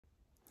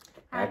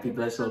Happy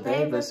blissful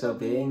day, blissful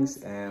beings,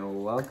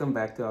 and welcome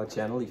back to our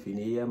channel. If you're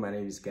new here, my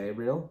name is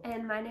Gabriel.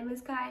 And my name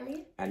is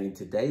Kylie. And in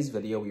today's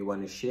video, we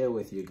want to share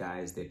with you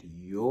guys that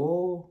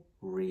your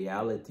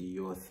reality,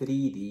 your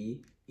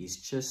 3D, is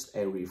just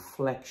a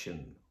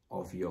reflection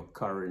of your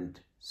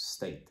current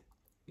state.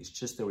 It's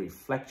just a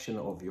reflection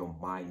of your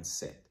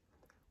mindset.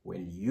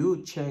 When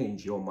you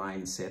change your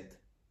mindset,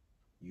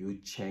 you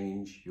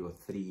change your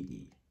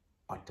 3D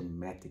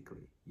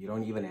automatically. You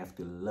don't even have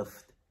to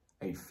lift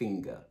a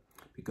finger,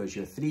 because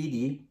your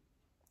 3D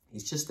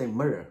is just a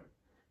mirror.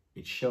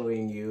 It's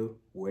showing you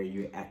where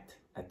you're at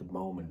the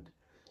moment.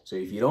 So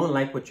if you don't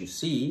like what you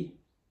see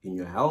in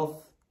your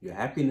health, your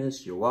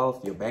happiness, your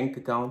wealth, your bank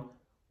account,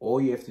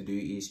 all you have to do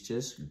is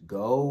just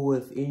go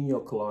within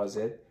your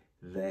closet,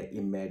 the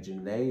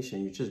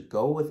imagination. You just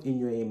go within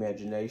your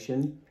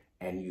imagination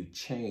and you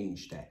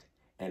change that.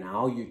 And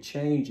how you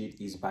change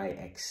it is by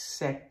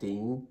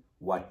accepting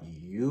what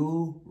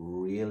you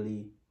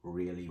really,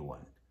 really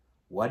want.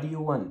 What do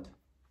you want?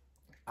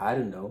 I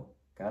don't know.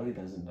 Kylie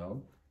doesn't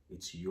know.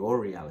 It's your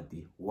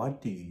reality.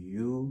 What do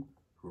you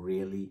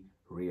really,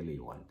 really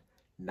want?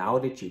 Now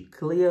that you're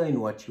clear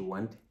in what you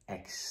want,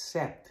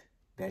 accept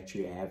that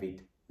you have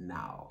it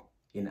now.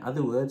 In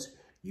other words,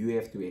 you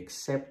have to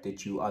accept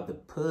that you are the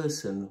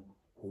person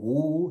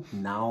who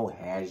now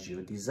has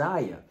your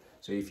desire.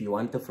 So if you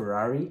want a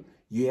Ferrari,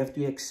 you have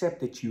to accept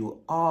that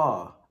you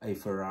are a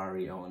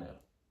Ferrari owner.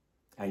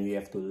 And you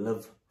have to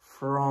live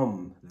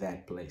from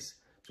that place.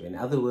 So in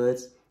other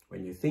words,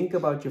 when you think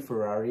about your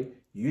Ferrari,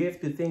 you have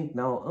to think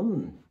now,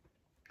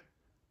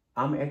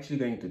 I'm actually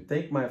going to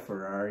take my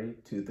Ferrari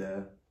to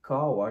the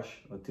car wash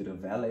or to the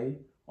valet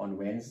on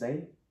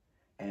Wednesday.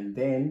 And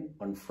then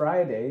on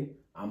Friday,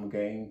 I'm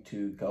going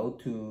to go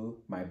to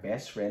my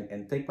best friend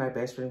and take my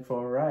best friend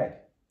for a ride.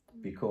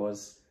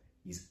 Because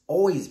he's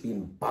always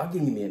been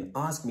bugging me and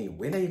asking me,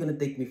 when are you going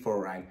to take me for a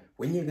ride?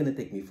 When are you going to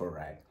take me for a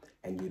ride?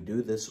 And you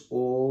do this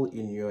all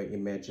in your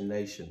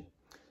imagination.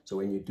 So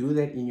when you do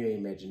that in your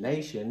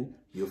imagination,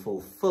 you're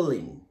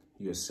fulfilling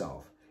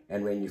yourself.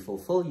 And when you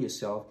fulfill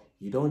yourself,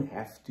 you don't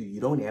have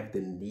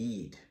the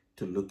need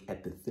to look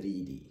at the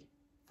 3D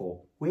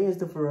for where's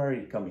the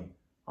Ferrari coming?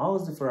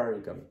 How's the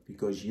Ferrari coming?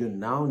 Because you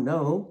now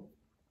know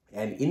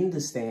and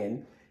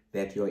understand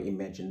that your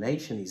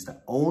imagination is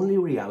the only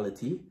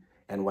reality,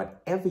 and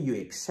whatever you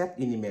accept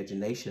in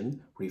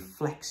imagination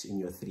reflects in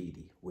your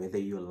 3D, whether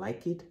you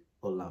like it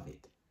or love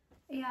it.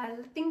 Yeah,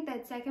 I think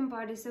that second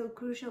part is so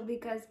crucial,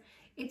 because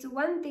it's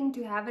one thing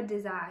to have a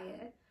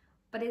desire,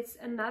 but it's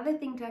another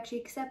thing to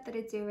actually accept that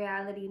it's your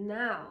reality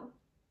now.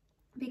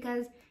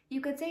 Because you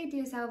could say to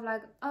yourself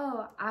like,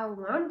 oh, I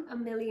want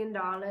 $1 million,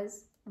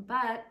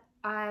 but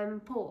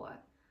I'm poor.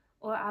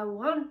 Or I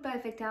want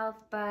perfect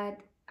health, but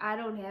I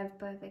don't have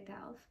perfect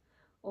health.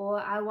 Or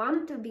I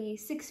want to be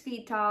 6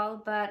 feet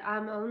tall, but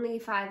I'm only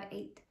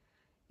 5'8".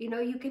 You know,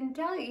 you can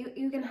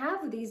you can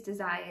have these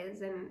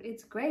desires, and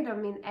it's great. I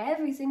mean,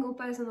 every single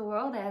person in the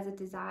world has a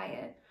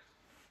desire.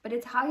 But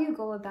it's how you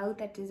go about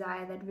that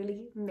desire that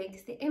really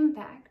makes the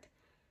impact.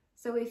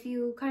 So if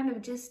you kind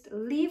of just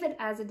leave it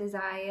as a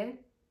desire,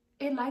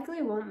 it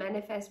likely won't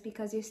manifest,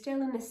 because you're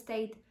still in a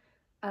state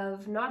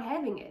of not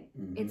having it.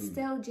 It's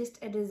still just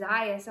a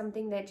desire,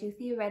 something that you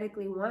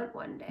theoretically want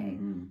one day.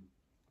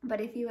 But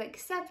if you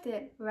accept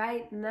it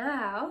right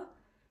now,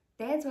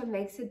 that's what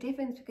makes a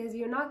difference, because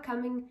you're not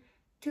coming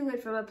to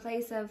it from a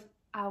place of,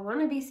 I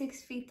want to be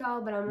 6 feet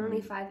tall, but I'm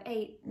only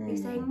 5'8". You're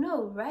saying,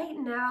 no, right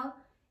now,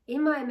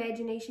 in my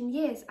imagination,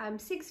 yes, I'm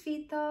 6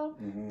 feet tall.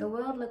 The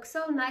world looks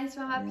so nice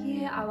from up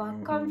here. I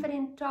walk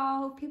confident,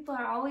 tall. People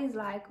are always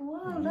like,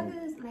 whoa, look at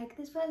this. Like,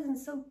 this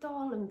person's so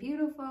tall and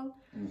beautiful.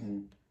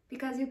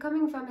 Because you're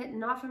coming from it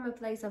not from a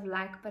place of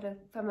lack, but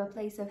from a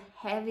place of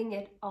having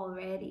it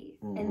already.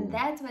 And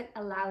that's what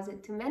allows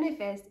it to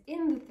manifest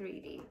in the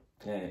 3D.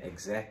 Yeah,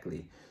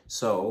 exactly.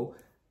 So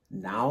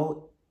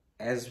now,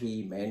 as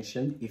we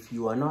mentioned, if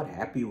you are not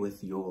happy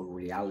with your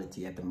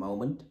reality at the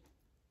moment,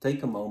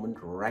 take a moment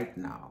right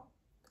now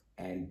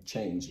and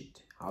change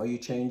it. How you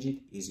change it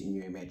is in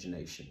your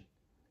imagination,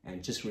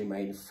 and just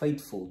remain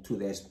faithful to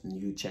that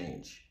new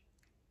change.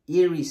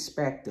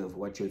 Irrespective of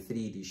what your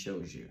 3D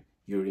shows you,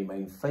 you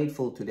remain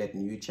faithful to that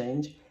new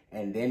change,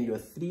 and then your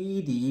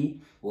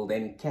 3D will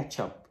then catch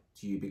up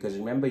to you, because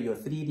remember, your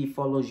 3D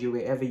follows you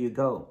wherever you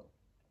go.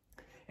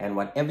 And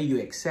whatever you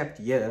accept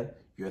here,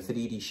 your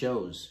 3D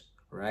shows.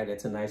 Right,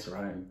 that's a nice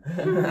rhyme.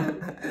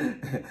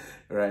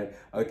 Right,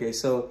 okay,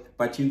 so,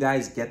 but you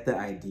guys get the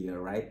idea,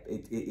 right?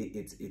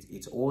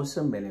 It's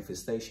awesome.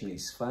 Manifestation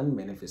is fun.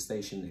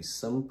 Manifestation is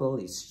simple.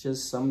 It's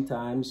just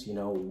sometimes, you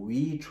know,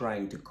 we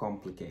trying to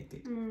complicate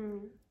it.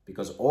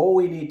 Because all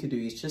we need to do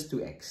is just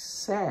to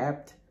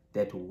accept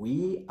that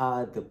we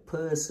are the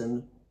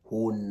person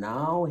who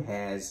now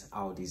has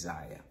our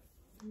desire,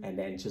 and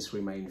then just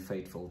remain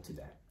faithful to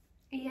that.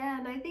 Yeah,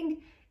 and I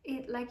think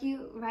like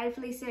you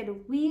rightfully said,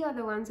 we are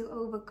the ones who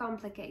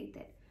overcomplicate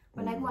it.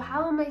 We're like, well,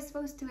 how am I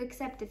supposed to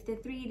accept if the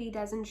 3D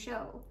doesn't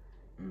show?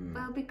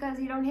 Well, because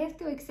you don't have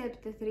to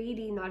accept the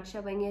 3D not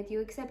showing it. You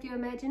accept your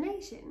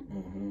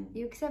imagination.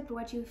 You accept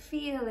what you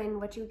feel and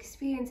what you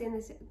experience in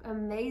this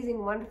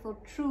amazing,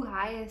 wonderful, true,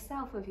 higher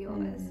self of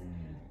yours.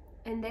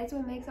 And that's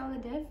what makes all the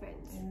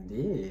difference.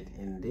 Indeed,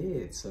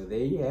 indeed. So there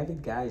you have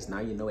it, guys. Now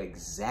you know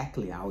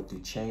exactly how to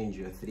change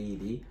your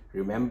 3D.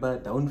 Remember,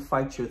 don't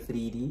fight your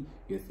 3D.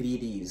 Your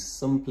 3D is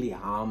simply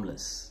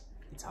harmless.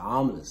 It's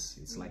harmless.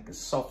 It's like a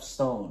soft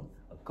stone,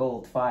 a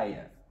cold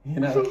fire. You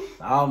know,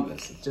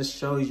 harmless. It just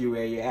shows you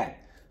where you're at.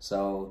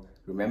 So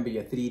remember,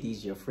 your 3D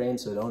is your friend,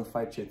 so don't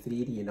fight your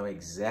 3D. You know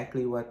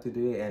exactly what to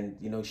do, and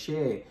you know,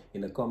 share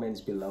in the comments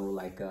below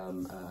like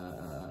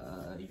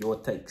your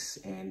takes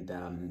and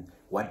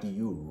what do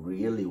you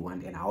really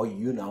want, and how are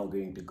you now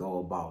going to go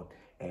about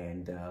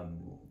and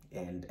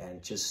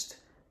just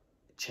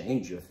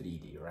change your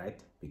 3D, right?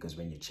 Because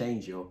when you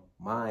change your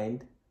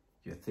mind,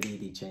 your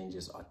 3D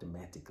changes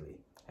automatically.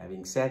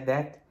 Having said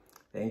that,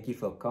 thank you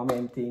for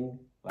commenting,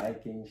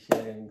 liking,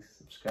 sharing,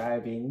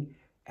 subscribing,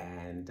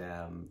 and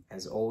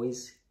as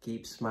always,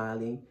 keep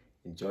smiling,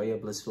 enjoy your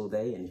blissful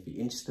day, and if you're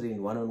interested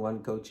in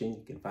one-on-one coaching,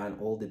 you can find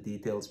all the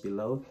details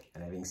below.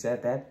 And having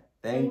said that,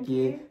 thank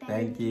you.